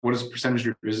What is the percentage of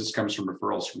your business comes from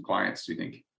referrals from clients, do you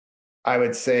think? I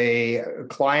would say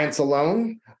clients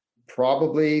alone,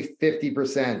 probably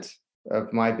 50%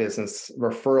 of my business,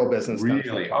 referral business.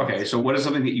 Really? Okay. So what is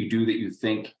something that you do that you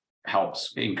think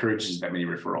helps, encourages that many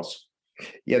referrals?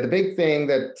 Yeah, the big thing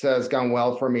that has gone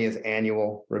well for me is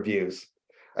annual reviews.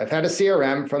 I've had a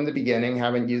CRM from the beginning,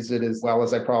 haven't used it as well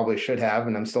as I probably should have,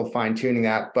 and I'm still fine tuning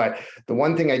that. But the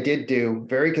one thing I did do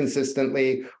very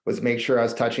consistently was make sure I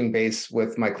was touching base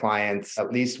with my clients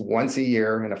at least once a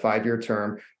year in a 5-year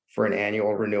term for an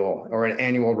annual renewal or an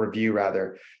annual review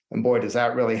rather. And boy, does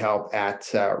that really help at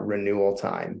renewal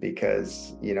time,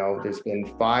 because, there's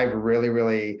been 5 really,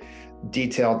 really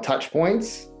detailed touch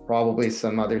points, probably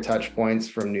some other touch points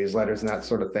from newsletters and that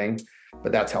sort of thing.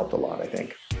 But that's helped a lot, I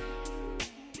think.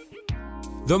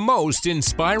 The most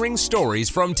inspiring stories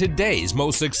from today's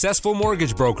most successful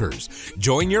mortgage brokers.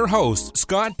 Join your host,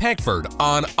 Scott Peckford,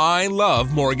 on I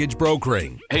Love Mortgage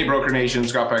Brokering. Hey, Broker Nation,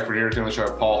 Scott Peckford here. Today on the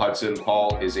show, Paul Hudson.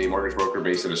 Paul is a mortgage broker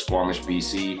based out of Squamish,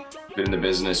 BC. Been in the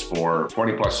business for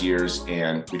 20 plus years,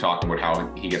 and we talk about how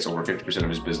he gets over 50% of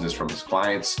his business from his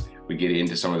clients. We get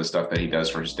into some of the stuff that he does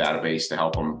for his database to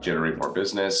help him generate more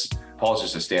business. Paul's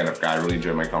just a stand-up guy. I really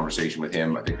enjoyed my conversation with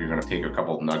him. I think you're going to take a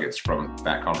couple of nuggets from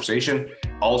that conversation.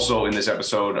 Also, in this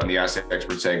episode on the Asset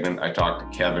Expert segment, I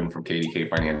talked to Kevin from KDK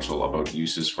Financial about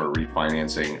uses for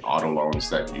refinancing auto loans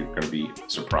that you're going to be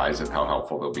surprised at how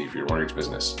helpful they'll be for your mortgage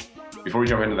business. Before we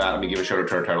jump into that, let me give a shout out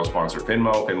to our title sponsor,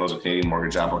 Finmo. Finmo is a Canadian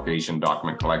mortgage application,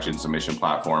 document collection, submission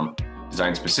platform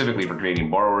designed specifically for Canadian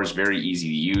borrowers, very easy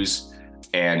to use.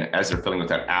 And as they're filling with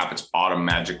that app, it's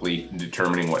automatically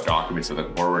determining what documents that the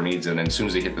borrower needs. And then as soon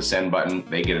as they hit the send button,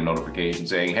 they get a notification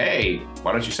saying, hey,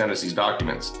 why don't you send us these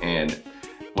documents? And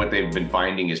what they've been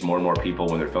finding is more and more people,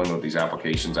 when they're filling out these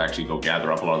applications, actually go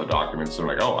gather up a lot of the documents. They're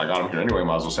like, oh, I got them here anyway,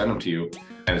 might as well send them to you.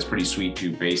 And it's pretty sweet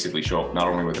to basically show up not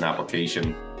only with an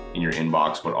application in your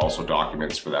inbox, but also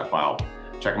documents for that file.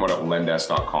 Check them out at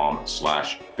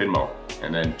lendesk.com/Finmo.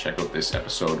 And then check out this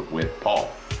episode with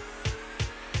Paul.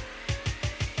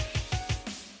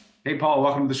 Hey, Paul,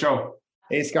 welcome to the show.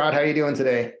 Hey, Scott, how are you doing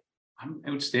today? I'm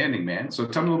outstanding, man. So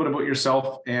tell me a little bit about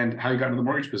yourself and how you got into the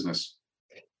mortgage business.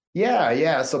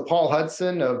 Yeah. So Paul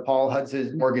Hudson of Paul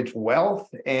Hudson Mortgage Wealth.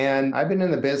 And I've been in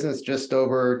the business just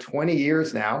over 20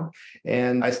 years now.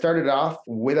 And I started off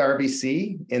with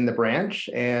RBC in the branch,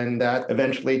 and that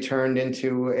eventually turned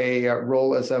into a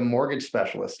role as a mortgage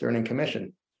specialist earning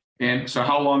commission. And so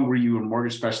how long were you a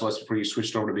mortgage specialist before you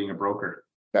switched over to being a broker?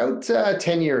 About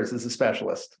 10 years as a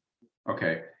specialist.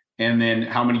 Okay. And then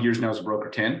how many years now as a broker?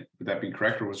 10? Would that be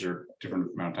correct? Or was there a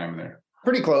different amount of time there?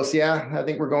 Pretty close, yeah. I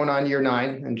think we're going on year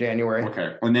 9 in January.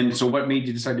 Okay. And then, so what made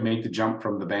you decide to make the jump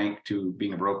from the bank to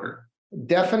being a broker?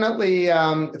 Definitely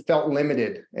felt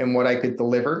limited in what I could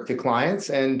deliver to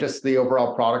clients and just the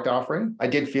overall product offering. I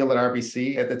did feel that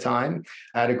RBC at the time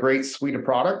had a great suite of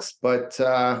products, but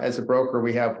as a broker,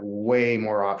 we have way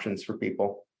more options for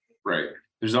people. Right.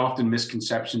 There's often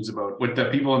misconceptions about what the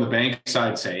people on the bank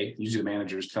side say. Usually the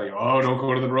managers tell you, oh, don't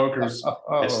go to the brokers.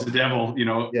 It's the devil.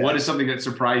 Yeah. What is something that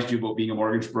surprised you about being a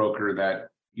mortgage broker that,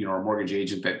 or a mortgage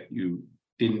agent that you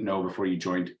didn't know before you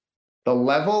joined? The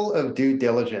level of due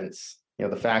diligence,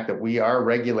 the fact that we are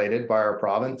regulated by our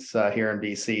province here in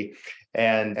BC.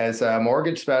 And as a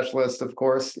mortgage specialist, of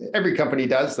course, every company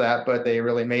does that, but they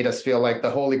really made us feel like the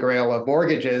holy grail of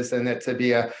mortgages, and that to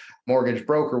be a mortgage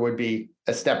broker would be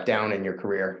a step down in your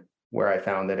career, where I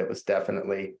found that it was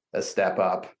definitely a step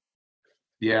up.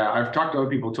 Yeah, I've talked to other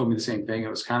people who told me the same thing. It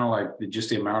was kind of like just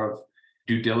the amount of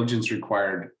due diligence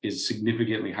required is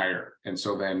significantly higher. And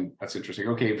so then that's interesting.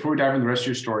 Okay, before we dive into the rest of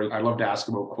your story, I'd love to ask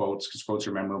about quotes, because quotes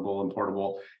are memorable and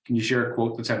portable. Can you share a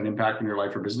quote that's had an impact on your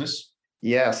life or business?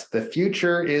 Yes, "The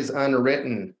future is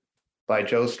unwritten" by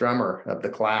Joe Strummer of The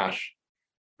Clash.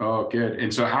 Oh, good.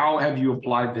 And so how have you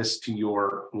applied this to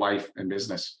your life and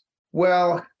business?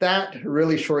 Well, that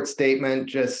really short statement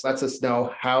just lets us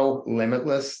know how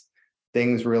limitless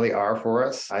things really are for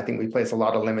us. I think we place a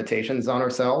lot of limitations on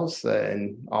ourselves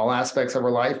in all aspects of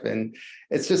our life. And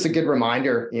it's just a good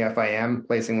reminder, if I am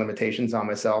placing limitations on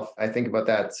myself, I think about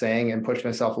that saying and push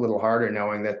myself a little harder,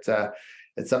 knowing that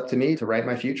it's up to me to write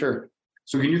my future.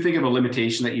 So can you think of a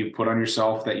limitation that you've put on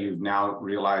yourself that you've now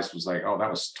realized was like, oh, that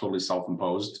was totally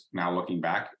self-imposed now looking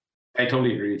back? I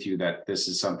totally agree with you that this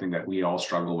is something that we all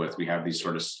struggle with. We have these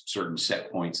sort of certain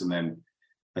set points, and then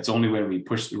that's only when we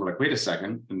push through, we're like, wait a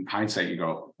second. In hindsight, you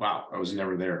go, wow, I was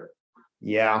never there.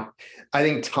 Yeah, I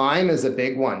think time is a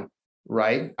big one,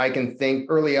 right? I can think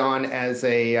early on as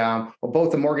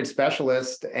both a mortgage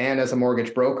specialist and as a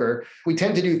mortgage broker, we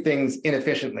tend to do things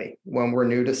inefficiently when we're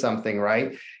new to something,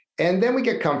 right? And then we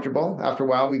get comfortable. After a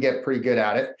while, we get pretty good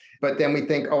at it. But then we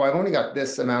think, oh, I've only got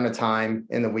this amount of time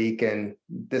in the week and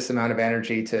this amount of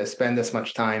energy to spend this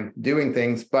much time doing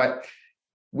things. But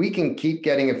we can keep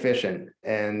getting efficient.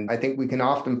 And I think we can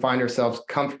often find ourselves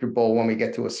comfortable when we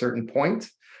get to a certain point.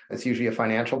 It's usually a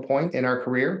financial point in our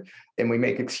career. And we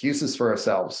make excuses for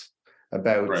ourselves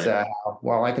about,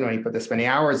 well, I can only put this many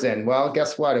hours in. Well,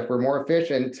 guess what? If we're more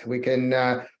efficient, we can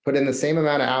put in the same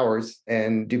amount of hours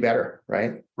and do better,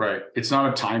 right? Right. It's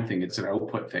not a time thing. It's an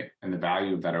output thing and the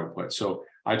value of that output. So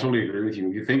I totally agree with you.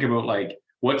 If you think about like,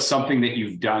 what's something that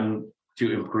you've done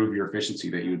to improve your efficiency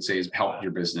that you would say has helped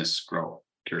your business grow?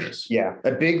 Curious. Yeah.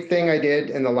 A big thing I did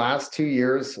in the last 2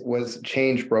 years was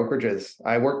change brokerages.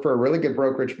 I worked for a really good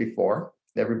brokerage before.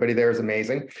 Everybody there is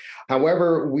amazing.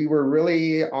 However, we were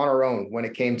really on our own when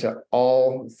it came to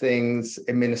all things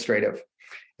administrative.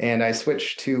 And I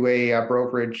switched to a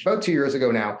brokerage about 2 years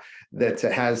ago now that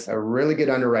has a really good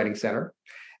underwriting center.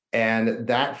 And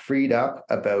that freed up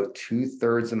about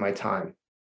 2/3 of my time.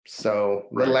 So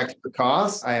little extra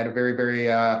costs. I had a very, very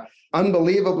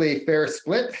unbelievably fair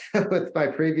split with my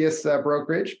previous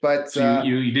brokerage, but so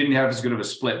you didn't have as good of a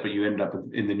split, but you ended up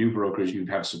in the new brokerage, you'd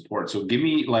have support. So give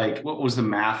me like, what was the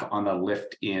math on the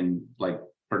lift in like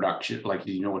production? Like,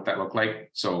 do you know what that looked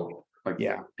like? So like,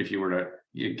 yeah, if you were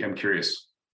to, I'm curious.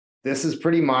 This is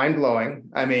pretty mind blowing.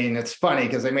 I mean, it's funny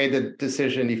because I made the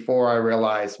decision before I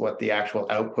realized what the actual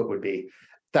output would be.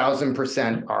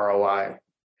 1,000% ROI.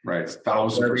 Right.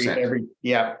 1,000%.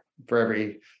 Yeah. For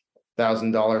every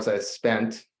 $1,000 I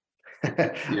spent,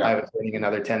 I was earning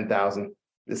another 10,000.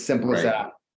 As simple as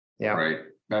that. Yeah. Right.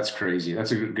 That's crazy.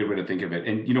 That's a good way to think of it.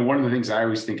 And, you know, one of the things I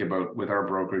always think about with our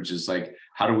brokerage is like,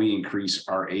 how do we increase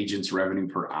our agents' revenue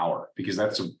per hour? Because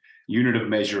that's a unit of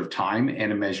measure of time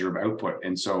and a measure of output.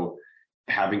 And so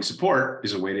having support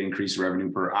is a way to increase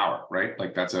revenue per hour, right?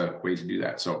 Like that's a way to do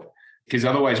that. So, because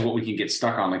otherwise what we can get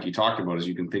stuck on, like you talked about, is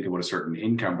you can think about a certain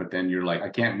income, but then you're like, I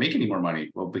can't make any more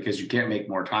money. Well, because you can't make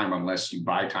more time unless you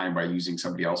buy time by using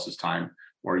somebody else's time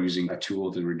or using a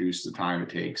tool to reduce the time it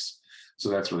takes. So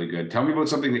that's really good. Tell me about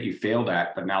something that you failed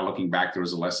at, but now looking back, there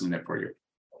was a lesson in it for you.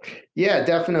 Yeah,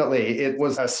 definitely. It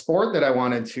was a sport that I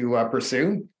wanted to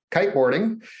pursue,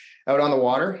 kiteboarding out on the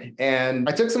water. And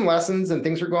I took some lessons and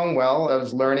things were going well. I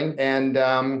was learning, and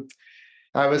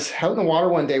I was out in the water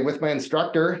one day with my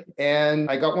instructor, and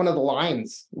I got one of the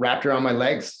lines wrapped around my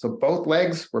legs. So both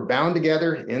legs were bound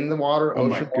together in the water. Oh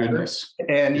my goodness.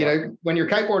 Water. And, you know, when you're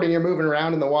kiteboarding, you're moving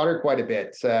around in the water quite a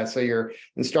bit. So your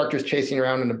instructor's chasing you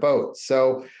around in a boat.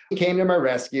 So he came to my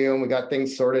rescue and we got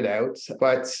things sorted out.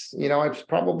 But, you know, I was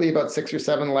probably about 6 or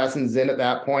 7 lessons in at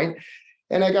that point.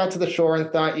 And I got to the shore and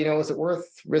thought, you know, is it worth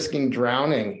risking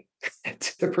drowning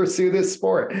to pursue this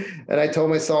sport? And I told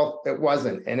myself it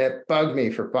wasn't. And it bugged me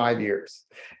for 5 years.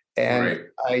 And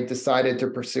I decided to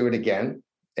pursue it again.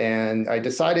 And I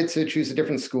decided to choose a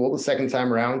different school the second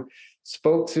time around,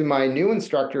 spoke to my new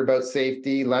instructor about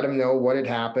safety, let him know what had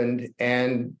happened,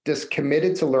 and just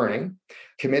committed to learning,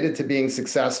 committed to being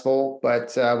successful,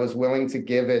 but was willing to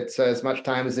give it as much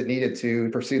time as it needed to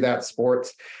pursue that sport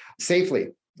safely.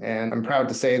 And I'm proud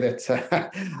to say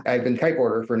that I've been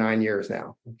kiteboarder for 9 years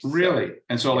now. Really?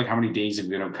 And so like how many days have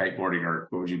you been out kiteboarding, or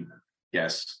what would you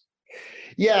guess?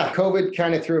 Yeah, COVID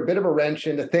kind of threw a bit of a wrench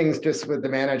into things just with the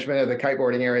management of the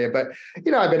kiteboarding area. But,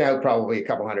 you know, I've been out probably a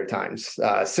couple hundred times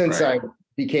since I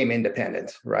became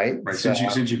independent, right? Right, so,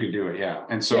 since you could do it, yeah.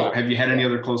 And so have you had any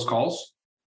other close calls?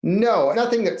 No,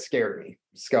 nothing that scared me,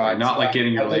 Scott. Not like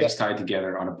getting your legs tied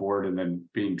together on a board and then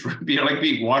being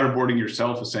waterboarding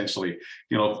yourself, essentially.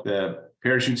 You know, the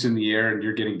parachute's in the air and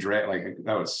you're getting dragged. Like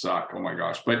that would suck. Oh my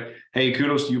gosh. But hey,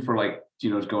 kudos to you for like, you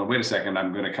know, going, wait a second,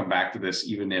 I'm going to come back to this,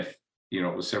 even if, you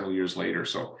know, it was several years later.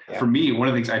 So for me, one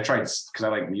of the things I tried, because I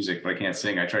like music, but I can't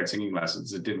sing. I tried singing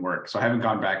lessons. It didn't work. So I haven't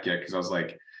gone back yet because I was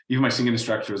like, even my singing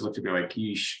instructors looked at me like,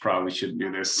 you probably shouldn't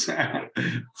do this.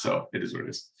 So it is what it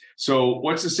is. So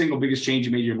what's the single biggest change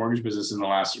you made in your mortgage business in the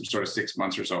last sort of 6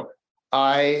 months or so?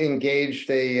 I engaged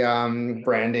a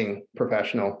branding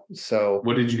professional. So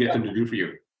what did you get them to do for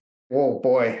you? Oh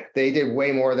boy, they did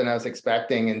way more than I was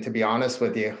expecting. And to be honest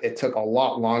with you, it took a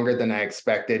lot longer than I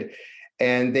expected.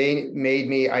 And they made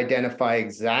me identify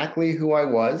exactly who I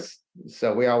was.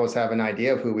 So we always have an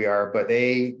idea of who we are, but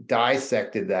they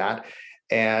dissected that.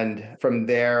 And from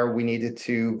there, we needed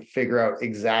to figure out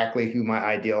exactly who my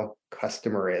ideal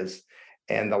customer is.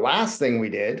 And the last thing we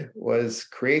did was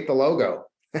create the logo.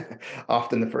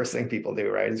 Often the first thing people do,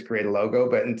 right, is create a logo.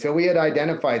 But until we had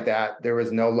identified that, there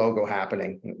was no logo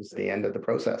happening. It was the end of the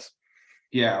process.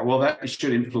 Yeah, well, that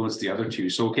should influence the other two.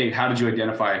 So, okay, how did you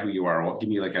identify who you are? Well, give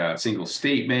me like a single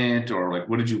statement, or like,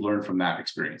 what did you learn from that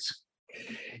experience?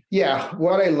 Yeah,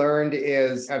 what I learned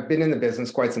is I've been in the business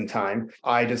quite some time.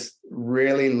 I just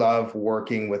really love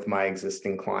working with my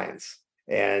existing clients.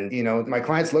 And, my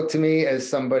clients look to me as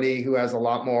somebody who has a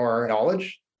lot more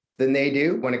knowledge than they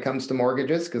do when it comes to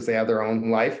mortgages because they have their own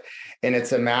life. And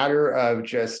it's a matter of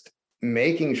just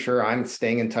making sure I'm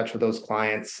staying in touch with those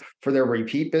clients for their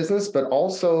repeat business, but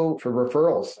also for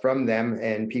referrals from them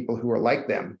and people who are like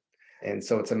them. And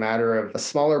so it's a matter of a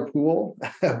smaller pool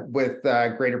with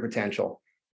greater potential.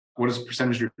 What is the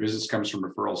percentage of your business comes from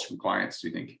referrals from clients, do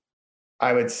you think?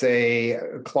 I would say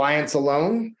clients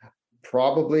alone,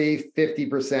 probably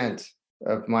 50%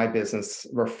 of my business,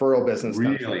 referral business.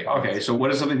 Really? Okay. So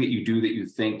what is something that you do that you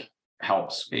think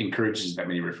helps, encourages that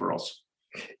many referrals?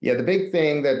 Yeah, the big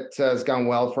thing that has gone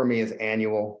well for me is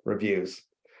annual reviews.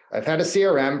 I've had a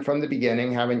CRM from the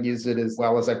beginning, haven't used it as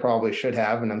well as I probably should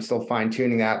have, and I'm still fine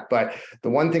tuning that. But the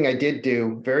one thing I did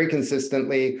do very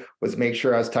consistently was make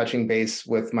sure I was touching base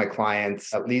with my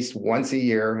clients at least once a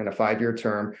year in a 5-year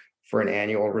term for an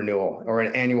annual renewal or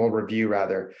an annual review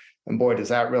rather. And boy, does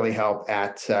that really help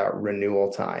at renewal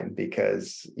time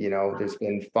because, there's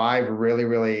been 5 really,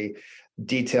 really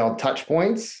detailed touch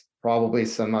points, probably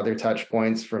some other touch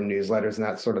points from newsletters and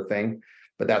that sort of thing.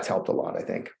 But that's helped a lot, I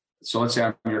think. So let's say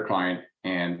I'm your client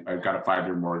and I've got a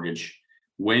 5-year mortgage.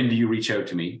 When do you reach out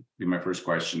to me? Be my first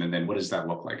question. And then what does that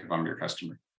look like if I'm your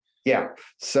customer? Yeah.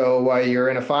 So you're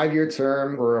in a 5-year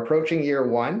term. We're approaching year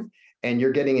 1 and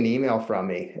you're getting an email from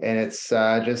me. And it's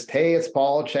just, hey, it's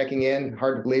Paul checking in.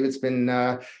 Hard to believe it's been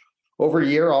over a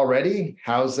year already.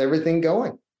 How's everything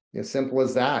going? As simple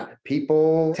as that.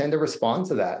 People tend to respond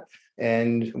to that.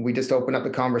 And we just open up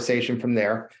the conversation from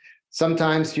there.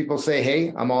 Sometimes people say,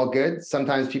 hey, I'm all good.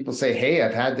 Sometimes people say, hey,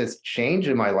 I've had this change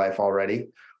in my life already.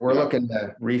 We're looking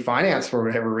to refinance for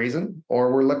whatever reason,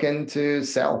 or we're looking to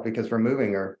sell because we're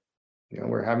moving or,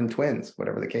 we're having twins,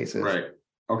 whatever the case is. Right.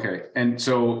 Okay. And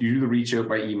so you do the reach out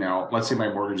by email. Let's say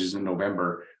my mortgage is in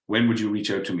November. When would you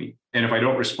reach out to me? And if I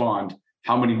don't respond,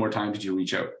 how many more times did you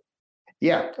reach out?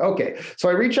 Yeah. Okay. So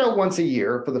I reach out once a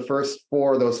year for the first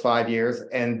 4 of those 5 years,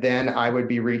 and then I would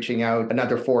be reaching out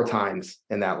another 4 times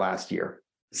in that last year.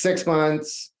 6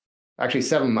 months, actually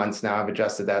 7 months now. I've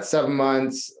adjusted that. 7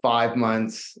 months, 5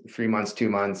 months, 3 months, 2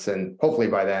 months, and hopefully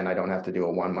by then I don't have to do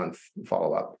a 1-month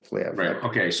follow up. Right.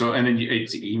 Okay. So and then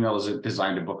it's email. Is it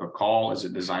designed to book a call? Is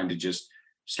it designed to just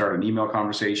start an email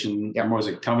conversation? Yeah. I'm always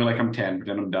like, tell me like I'm 10, but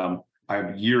then I'm dumb.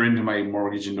 I'm a year into my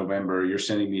mortgage in November. You're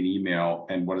sending me an email.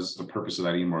 And what is the purpose of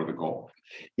that email or the goal?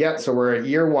 Yeah. So we're at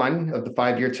year 1 of the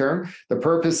 5-year term. The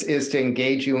purpose is to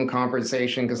engage you in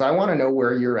conversation because I want to know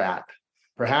where you're at.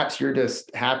 Perhaps you're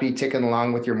just happy ticking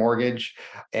along with your mortgage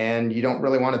and you don't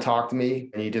really want to talk to me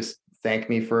and you just thank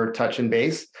me for touching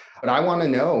base. But I want to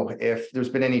know if there's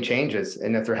been any changes.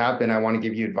 And if there have been, I want to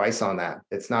give you advice on that.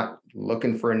 It's not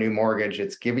looking for a new mortgage.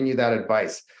 It's giving you that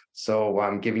advice. So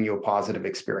I'm giving you a positive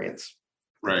experience.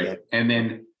 Right. And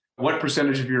then what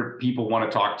percentage of your people want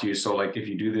to talk to you? So like if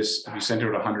you do this, if you send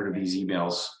out 100 of these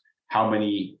emails, how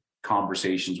many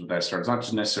conversations would that start? It's not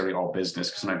just necessarily all business,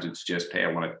 because sometimes it's just, hey,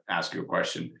 I want to ask you a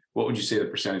question. What would you say the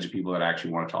percentage of people that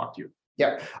actually want to talk to you?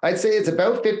 Yeah, I'd say it's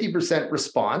about 50%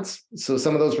 response. So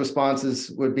some of those responses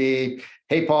would be,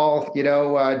 hey, Paul,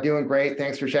 doing great.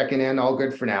 Thanks for checking in. All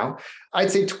good for now.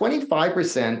 I'd say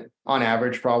 25% on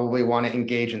average probably want to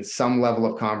engage in some level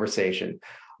of conversation.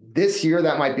 This year,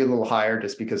 that might be a little higher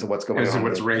just because of what's going on.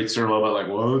 What's rates are a little bit like,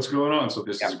 well, what's going on? So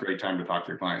this is a great time to talk to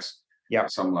your clients. Yeah.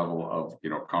 Some level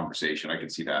of, conversation. I can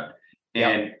see that.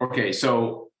 And okay,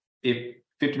 so if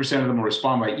 50% of them will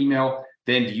respond by email,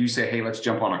 then do you say, hey, let's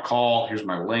jump on a call? Here's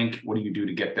my link. What do you do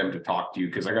to get them to talk to you?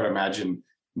 Because I got to imagine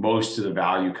most of the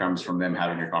value comes from them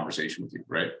having a conversation with you,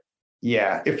 right?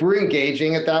 Yeah. If we're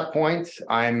engaging at that point,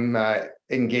 I'm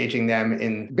engaging them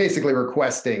in basically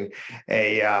requesting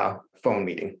a phone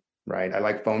meeting, right? I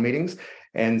like phone meetings.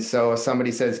 And so if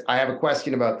somebody says, I have a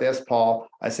question about this, Paul,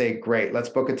 I say, great, let's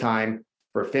book a time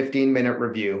for a 15-minute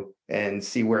review and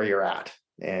see where you're at.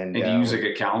 And do you use like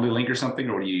a calendar link or something,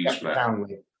 or what do you use for that?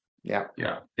 Calendar. Yeah.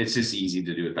 Yeah. It's just easy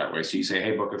to do it that way. So you say,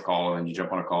 hey, book a call, and then you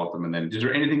jump on a call with them. And then is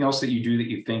there anything else that you do that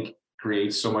you think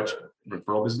creates so much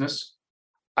referral business?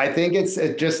 I think it's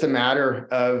just a matter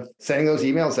of sending those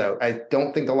emails out. I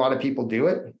don't think a lot of people do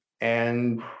it.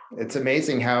 And it's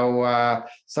amazing how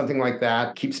something like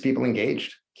that keeps people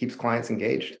engaged, keeps clients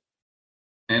engaged.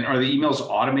 And are the emails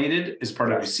automated as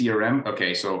part of a CRM?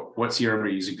 Okay. So what CRM are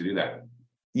you using to do that?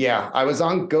 Yeah, I was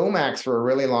on GoMax for a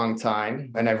really long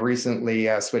time, and I've recently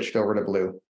switched over to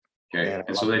Blue. Okay.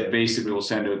 And so they basically will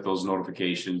send out those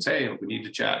notifications, hey, we need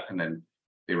to chat. And then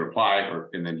they reply,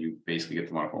 and then you basically get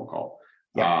them on a phone call.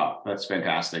 Yeah. That's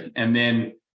fantastic. And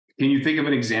then Can you think of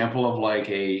an example of like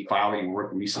a file that you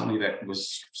worked recently that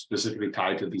was specifically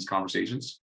tied to these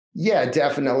conversations? Yeah,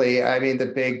 definitely. I mean, the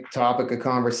big topic of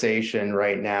conversation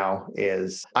right now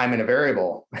is I'm in a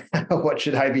variable. What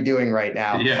should I be doing right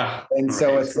now? Yeah. And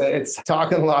so right. it's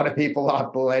talking a lot of people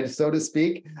off the ledge, so to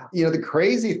speak. You know, the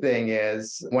crazy thing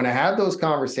is when I have those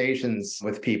conversations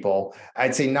with people,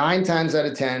 I'd say 9 times out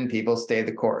of 10, people stay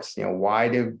the course. You know, why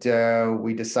did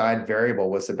we decide variable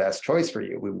was the best choice for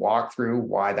you? We walk through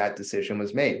why that decision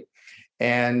was made.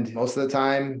 And most of the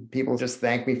time, people just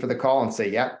thank me for the call and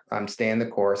say, yeah, I'm staying the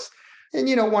course. And,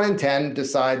 1 in 10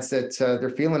 decides that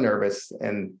they're feeling nervous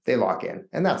and they lock in.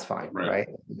 And that's fine, right?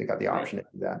 They got the option to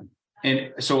do that.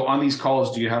 And so on these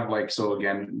calls, do you have like, so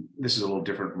again, this is a little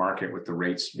different market with the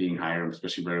rates being higher,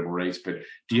 especially variable rates, but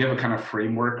do you have a kind of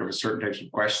framework of a certain types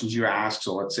of questions you ask?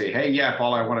 So let's say, hey, yeah,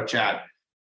 Paul, I want to chat.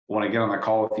 When I get on that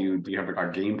call with you, do you have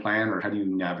a game plan or how do you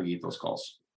navigate those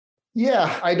calls?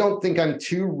 Yeah, I don't think I'm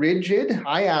too rigid.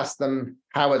 I ask them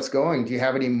how it's going. Do you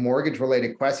have any mortgage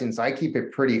related questions? I keep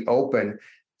it pretty open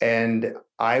and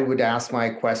I would ask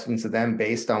my questions to them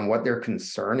based on what their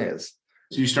concern is.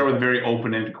 So you start with very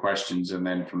open-ended questions and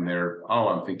then from there, oh,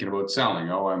 I'm thinking about selling.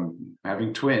 Oh, I'm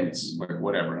having twins, like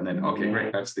whatever. And then, okay,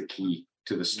 great. That's the key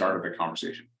to the start of the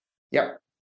conversation. Yep,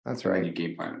 that's right. And you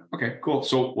game plan. Okay, cool.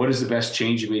 So what is the best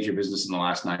change you made to your business in the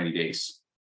last 90 days?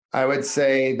 I would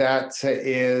say that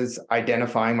is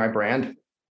identifying my brand.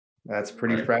 That's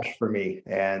pretty fresh for me.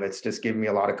 And it's just given me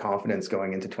a lot of confidence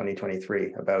going into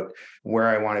 2023 about where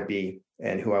I want to be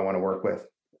and who I want to work with.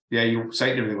 Yeah, your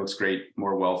site and everything looks great.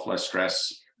 More wealth, less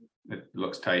stress. It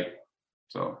looks tight.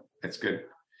 So that's good.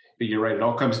 But you're right. It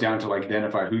all comes down to like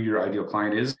identify who your ideal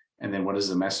client is. And then what is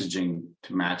the messaging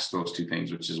to match those two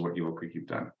things, which is what you look like you've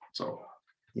done. So,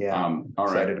 yeah. All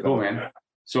right. Cool, man.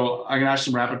 So I'm gonna ask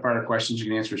some rapid fire questions. You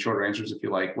can answer shorter answers if you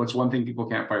like. What's one thing people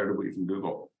can't find out about you from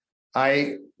Google?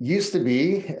 I used to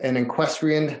be an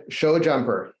equestrian show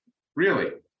jumper.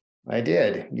 Really? I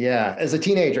did. Yeah. As a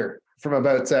teenager from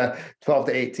about 12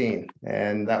 to 18.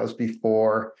 And that was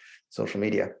before social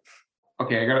media.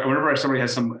 Okay. Whenever somebody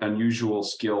has some unusual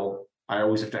skill, I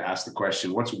always have to ask the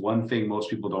question, what's one thing most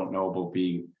people don't know about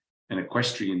being an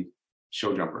equestrian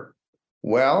show jumper?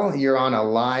 Well, you're on a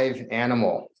live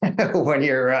animal when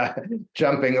you're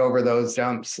jumping over those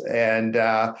jumps. And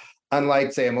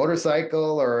unlike, say, a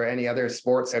motorcycle or any other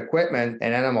sports equipment,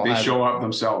 an animal they show up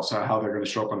themselves, how they're going to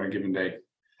show up on a given day.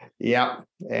 Yeah.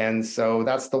 And so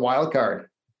that's the wild card.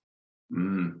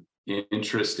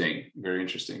 Interesting. Very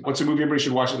interesting. What's a movie everybody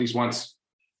should watch at least once?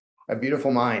 A Beautiful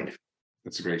Mind.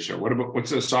 That's a great show.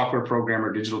 What's a software program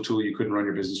or digital tool you couldn't run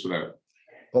your business without?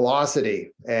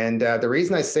 Velocity. And the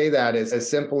reason I say that is as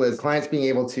simple as clients being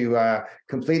able to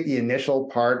complete the initial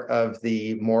part of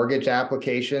the mortgage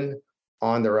application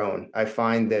on their own. I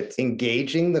find that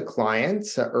engaging the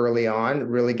clients early on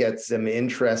really gets them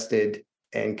interested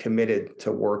and committed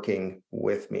to working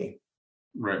with me.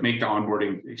 Right. Make the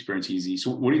onboarding experience easy.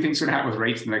 So what do you think is going to happen with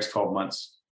rates in the next 12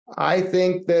 months? I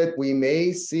think that we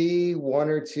may see 1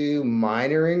 or 2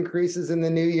 minor increases in the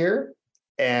new year.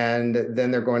 And then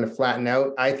they're going to flatten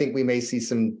out. I think we may see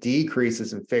some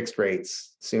decreases in fixed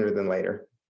rates sooner than later.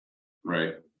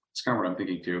 Right. It's kind of what I'm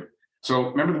thinking too. So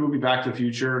remember the movie Back to the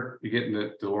Future? You get in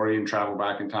the DeLorean, travel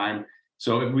back in time.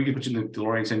 So if we could put you in the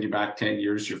DeLorean, send you back 10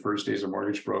 years, your first day as a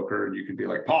mortgage broker, and you could be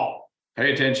like, Paul,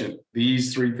 pay attention.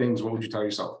 These 3 things, what would you tell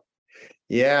yourself?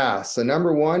 Yeah. So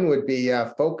number 1 would be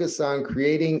focus on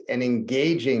creating and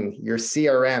engaging your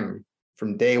CRM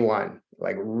from day 1.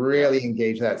 Like really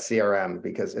engage that CRM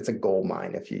because it's a gold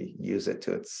mine if you use it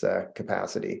to its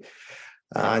capacity.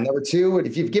 Number 2,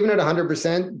 if you've given it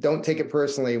 100%, don't take it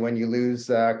personally when you lose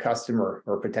a customer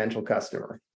or potential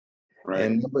customer. Right.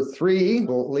 And number 3,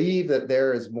 believe that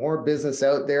there is more business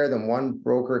out there than one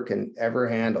broker can ever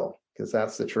handle, because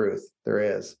that's the truth. There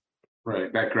is.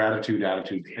 Right. That gratitude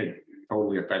attitude, it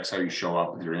totally affects how you show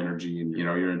up with your energy and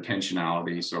your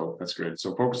intentionality. So that's good.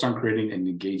 So focus on creating and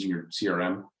engaging your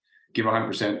CRM. Give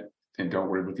 100% and don't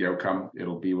worry about the outcome.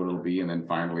 It'll be what it'll be. And then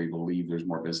finally believe there's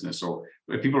more business. So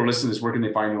if people are listening to this, where can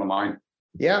they find you online?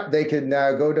 Yeah, they can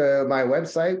go to my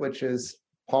website, which is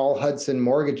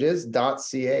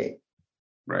paulhudsonmortgages.ca.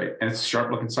 Right. And it's a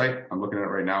sharp looking site. I'm looking at it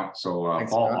right now. So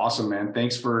Paul, awesome, man.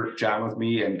 Thanks for chatting with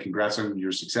me and congrats on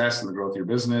your success and the growth of your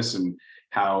business and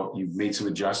how you've made some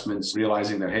adjustments,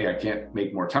 realizing that, hey, I can't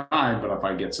make more time, but if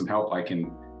I get some help, I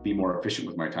can be more efficient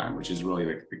with my time, which is really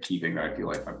the key thing that I feel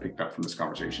like I picked up from this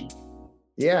conversation.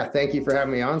 Yeah. Thank you for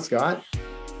having me on, Scott.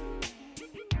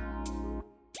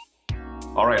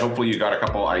 All right. Hopefully you got a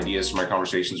couple ideas from my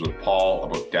conversations with Paul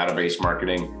about database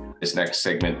marketing. This next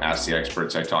segment, Ask the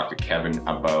Experts, I talked to Kevin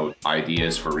about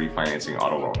ideas for refinancing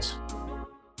auto loans.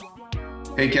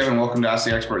 Hey, Kevin, welcome to Ask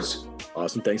the Experts.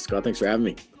 Awesome. Thanks, Scott. Thanks for having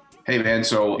me. Hey, man.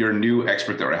 So you're a new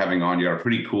expert that we're having on. You got a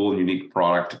pretty cool and unique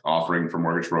product offering for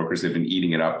mortgage brokers. They've been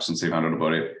eating it up since they found out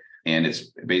about it. And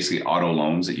it's basically auto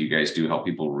loans that you guys do help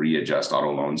people readjust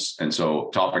auto loans. And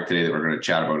so topic today that we're going to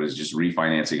chat about is just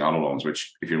refinancing auto loans,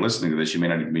 which if you're listening to this, you may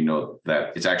not even know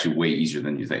that it's actually way easier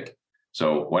than you think.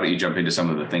 So why don't you jump into some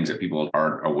of the things that people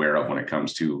aren't aware of when it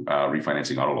comes to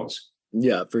refinancing auto loans?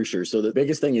 Yeah, for sure. So the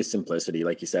biggest thing is simplicity.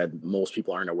 Like you said, most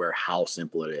people aren't aware how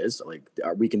simple it is. Like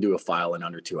we can do a file in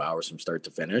under 2 hours from start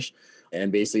to finish.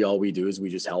 And basically all we do is we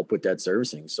just help with debt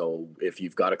servicing. So if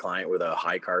you've got a client with a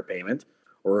high car payment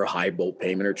or a high boat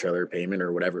payment or trailer payment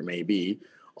or whatever it may be,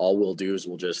 all we'll do is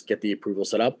we'll just get the approval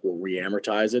set up. We'll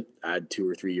re-amortize it, add 2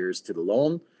 or 3 years to the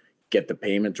loan, get the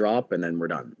payment drop, and then we're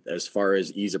done. As far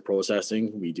as ease of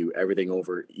processing, we do everything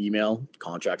over email.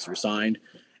 Contracts are signed.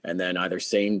 And then either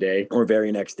same day or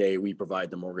very next day, we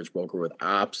provide the mortgage broker with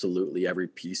absolutely every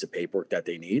piece of paperwork that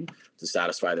they need to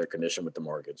satisfy their condition with the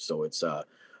mortgage. So it's a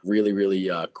really,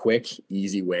 really quick,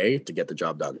 easy way to get the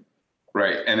job done.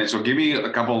 Right. And then, so give me a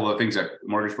couple of the things that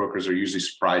mortgage brokers are usually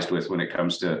surprised with when it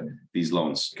comes to these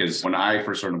loans. Because when I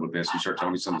first learned about this, you start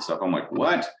telling me some of the stuff, I'm like,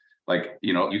 what? Like,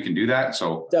 you can do that.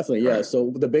 So definitely. Yeah.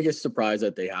 So the biggest surprise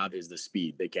that they have is the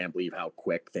speed. They can't believe how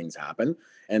quick things happen.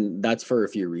 And that's for a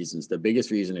few reasons. The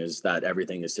biggest reason is that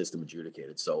everything is system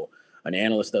adjudicated. So an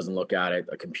analyst doesn't look at it.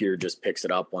 A computer just picks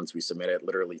it up once we submit it,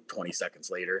 literally 20 seconds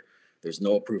later. There's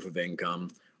no proof of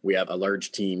income. We have a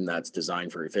large team that's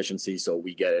designed for efficiency. So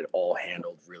we get it all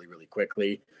handled really, really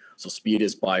quickly. So speed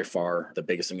is by far the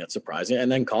biggest thing that's surprising.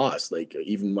 And then cost, like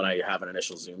even when I have an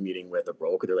initial Zoom meeting with a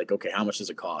broker, they're like, okay, how much does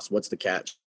it cost? What's the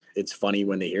catch? It's funny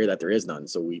when they hear that there is none.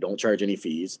 So we don't charge any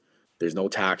fees. There's no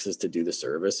taxes to do the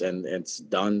service. And it's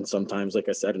done sometimes, like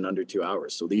I said, in under 2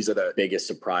 hours. So these are the biggest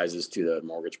surprises to the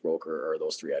mortgage broker, are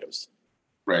those 3 items.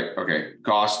 Right. Okay.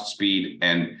 Cost, speed.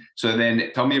 And so then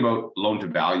tell me about loan to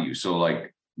value. So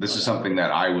like, this is something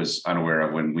that I was unaware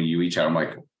of when you reach out. I'm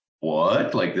like,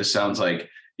 what? Like, this sounds like,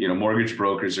 mortgage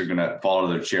brokers are going to fall out of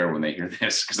their chair when they hear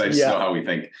this, because I just know how we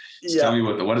think. So tell me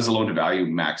what is the loan to value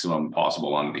maximum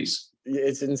possible on these?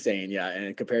 It's insane. Yeah.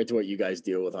 And compared to what you guys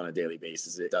deal with on a daily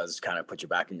basis, it does kind of put you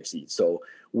back in your seat. So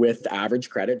with average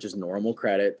credit, just normal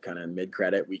credit, kind of mid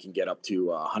credit, we can get up to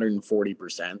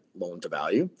 140% loan to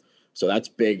value. So that's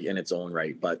big in its own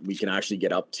right, but we can actually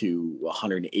get up to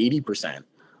 180%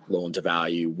 loan to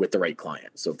value with the right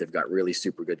client. So if they've got really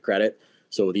super good credit.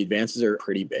 So the advances are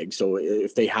pretty big. So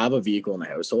if they have a vehicle in the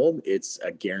household, it's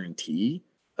a guarantee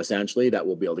essentially that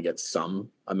we'll be able to get some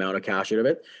amount of cash out of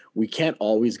it. We can't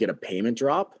always get a payment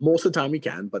drop. Most of the time we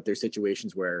can, but there's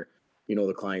situations where,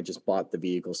 the client just bought the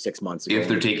vehicle 6 months ago. If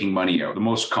they're taking money out, the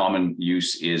most common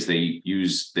use is they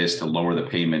use this to lower the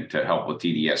payment to help with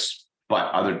TDS, but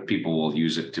other people will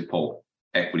use it to pull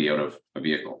equity out of a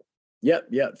vehicle. Yeah,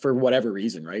 for whatever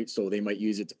reason, right? So they might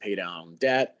use it to pay down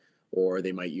debt, or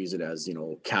they might use it as,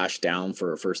 cash down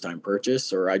for a first-time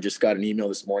purchase. Or I just got an email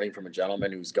this morning from a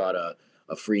gentleman who's got a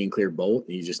free and clear boat.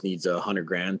 And he just needs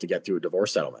 $100,000 to get through a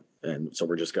divorce settlement. And so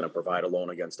we're just going to provide a loan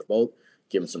against the boat,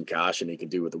 give him some cash, and he can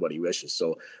do with it what he wishes.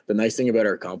 So the nice thing about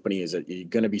our company is that you're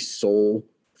going to be so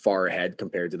far ahead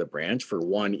compared to the branch for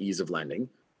one, ease of lending.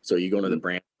 So you go to the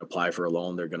branch, apply for a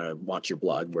loan, they're going to want your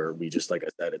blood, where we just, like I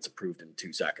said, it's approved in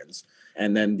 2 seconds.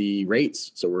 And then the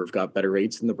rates. So we've got better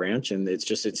rates in the branch, and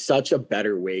it's such a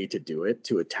better way to do it,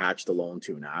 to attach the loan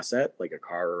to an asset like a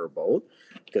car or a boat,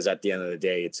 because at the end of the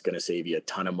day, it's going to save you a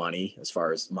ton of money as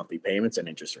far as monthly payments and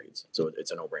interest rates. So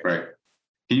it's a no-brainer. Right.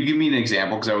 Can you give me an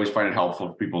example? Because I always find it helpful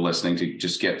for people listening to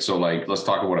just get, so like, let's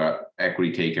talk about a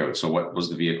equity takeout. So what was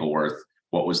the vehicle worth?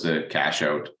 What was the cash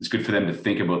out? It's good for them to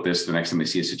think about this the next time they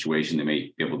see a situation. They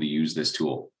may be able to use this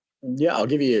tool. Yeah, I'll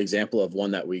give you an example of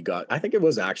one that we got. I think it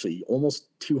was actually almost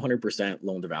 200%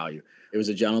 loan to value. It was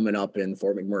a gentleman up in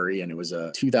Fort McMurray, and it was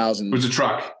a 2000. It was a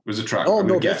truck. It was a truck. Oh,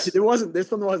 no, it wasn't.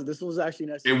 This one wasn't. This one was actually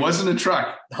nice. It wasn't a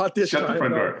truck. Not this Shut time, the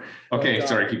front no. door. Okay,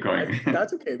 sorry, keep going.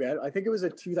 That's okay, man. I think it was a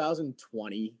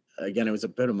 2020. Again, it was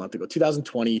about a month ago.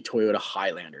 2020 Toyota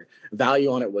Highlander.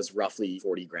 Value on it was roughly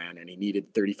 $40,000, and he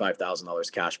needed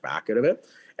 $35,000 cash back out of it.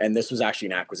 And this was actually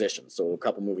an acquisition. So a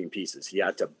couple moving pieces. He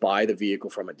had to buy the vehicle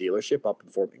from a dealership up in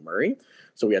Fort McMurray.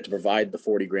 So we had to provide the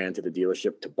 $40,000 to the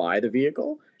dealership to buy the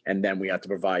vehicle. And then we had to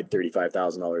provide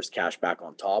 $35,000 cash back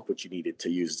on top, which he needed to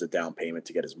use as a down payment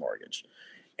to get his mortgage.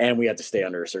 And we had to stay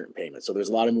under a certain payment. So there's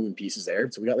a lot of moving pieces there.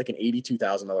 So we got like an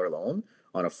 $82,000 loan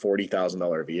on a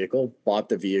 $40,000 vehicle, bought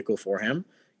the vehicle for him,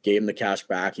 gave him the cash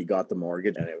back. He got the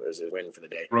mortgage, and it was a win for the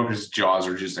day. Brokers' jaws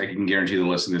are just, I can guarantee the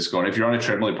listener this going, if you're on a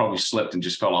treadmill, you probably slipped and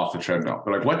just fell off the treadmill.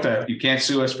 They're like, what the, you can't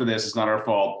sue us for this. It's not our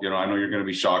fault. You know, I know you're going to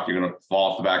be shocked. You're going to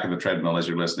fall off the back of the treadmill as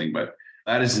you're listening, but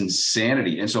that is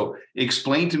insanity. And so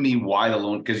explain to me why the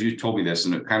loan, because you told me this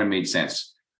and it kind of made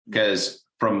sense. Because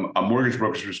from a mortgage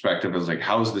broker's perspective, I was like,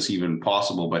 how is this even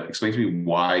possible? But explain to me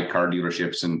why car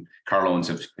dealerships and car loans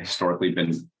have historically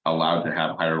been allowed to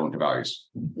have higher loan to values.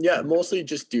 Yeah, mostly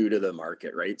just due to the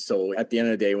market, right? So at the end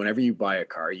of the day, whenever you buy a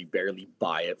car, you barely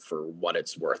buy it for what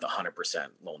it's worth, 100%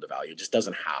 loan to value. It just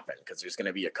doesn't happen because there's going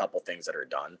to be a couple things that are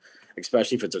done,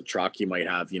 especially if it's a truck, you might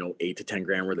have, 8 to 10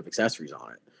 grand worth of accessories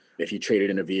on it. If you trade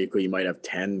it in a vehicle, you might have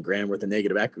 10 grand worth of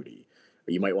negative equity.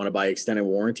 You might want to buy extended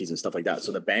warranties and stuff like that.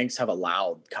 So the banks have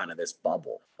allowed kind of this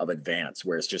bubble of advance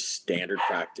where it's just standard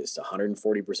practice,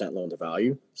 140% loan to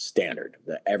value, standard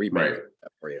that every bank does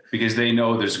that for you. Because they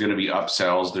know there's going to be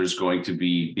upsells. There's going to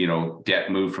be,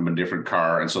 debt moved from a different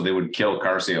car. And so they would kill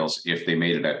car sales if they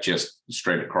made it at just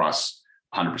straight across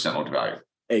 100% loan to value.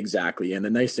 Exactly. And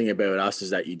the nice thing about us is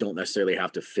that you don't necessarily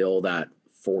have to fill that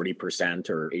 40%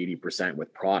 or 80%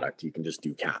 with product. You can just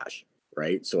do cash.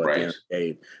 Right. So at the end of the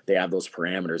day, they have those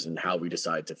parameters, and how we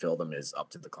decide to fill them is up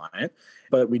to the client.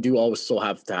 But we do always still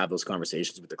have to have those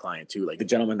conversations with the client too. Like the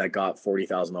gentleman that got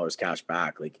 $40,000 cash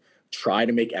back, like try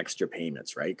to make extra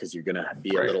payments, right? Because you're going to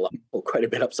be quite a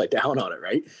bit upside down on it.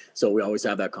 Right. So we always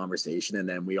have that conversation. And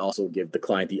then we also give the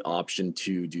client the option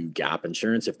to do gap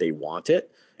insurance if they want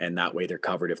it. And that way they're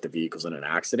covered if the vehicle's in an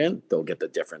accident, they'll get the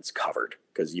difference covered,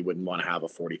 because you wouldn't want to have a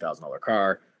 $40,000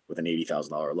 car with an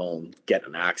 $80,000 loan, get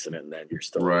an accident, and then you're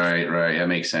still right. That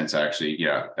makes sense, actually.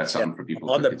 Yeah, that's something for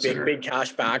people on to the consider. big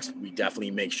cash backs. We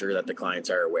definitely make sure that the clients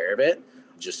are aware of it,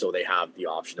 just so they have the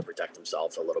option to protect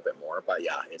themselves a little bit more. But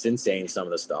yeah, it's insane, some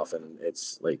of the stuff, and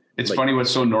it's funny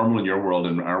what's so normal in your world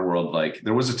and our world. Like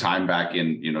there was a time back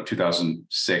in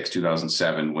 2006,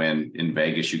 2007 when in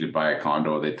Vegas you could buy a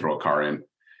condo, they'd throw a car in.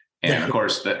 And of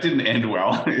course, that didn't end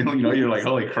well. You're like,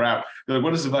 holy crap. They're like,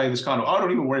 what is the value of this condo? Oh, don't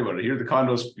even worry about it. Here, the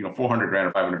condo's, 400 grand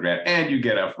or 500 grand, and you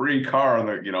get a free car. And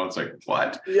it's like,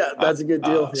 what? Yeah, that's a good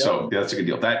deal. So that's a good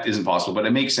deal. That isn't possible, but it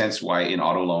makes sense why in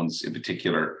auto loans in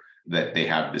particular, that they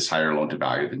have this higher loan to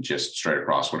value than just straight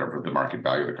across whatever the market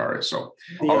value of the car is. So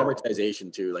the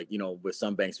amortization too, with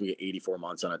some banks, we get 84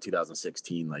 months on a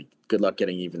 2016, like good luck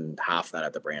getting even half that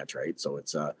at the branch. Right. So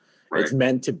it's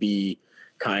meant to be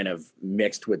kind of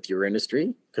mixed with your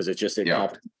industry, because it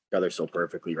complements each other so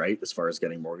perfectly, right? As far as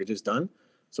getting mortgages done.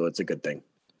 So it's a good thing.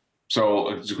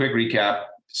 So just a quick recap,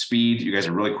 speed, you guys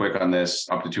are really quick on this,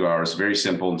 up to 2 hours, very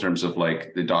simple in terms of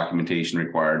like the documentation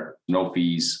required, no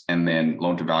fees, and then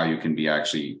loan to value can be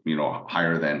actually,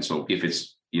 higher than, so if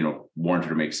it's,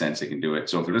 warranted or makes sense, they can do it.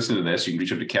 So if you're listening to this, you can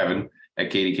reach out to Kevin at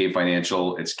KDK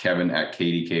Financial. It's Kevin at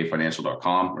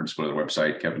kdkfinancial.com, or just go to the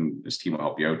website. Kevin, his team will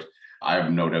help you out. I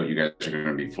have no doubt you guys are going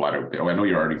to be flat out. I know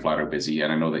you're already flat out busy,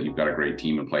 and I know that you've got a great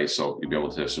team in place, so you'll be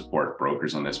able to support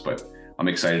brokers on this. But I'm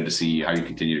excited to see how you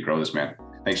continue to grow this, man.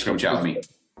 Thanks for coming chat with me.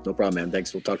 No problem, man.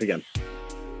 Thanks. We'll talk again.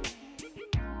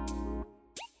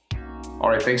 All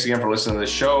right. Thanks again for listening to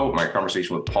this show. My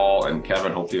conversation with Paul and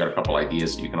Kevin. Hopefully you got a couple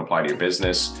ideas that you can apply to your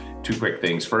business. 2 quick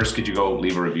things. First, could you go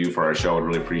leave a review for our show? I'd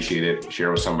really appreciate it.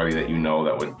 Share with somebody that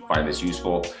that would find this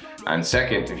useful. And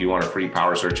second, if you want a free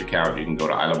power search account, you can go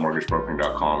to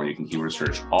ilovemortgagebrokering.com and you can keyword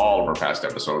search all of our past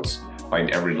episodes. Find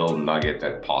every little nugget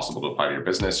that's possible to apply to your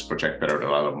business. Go check that out at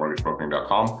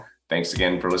ilovemortgagebrokering.com. Thanks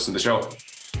again for listening to the show.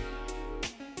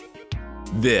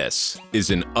 This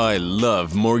is an I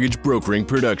Love Mortgage Brokering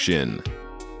production.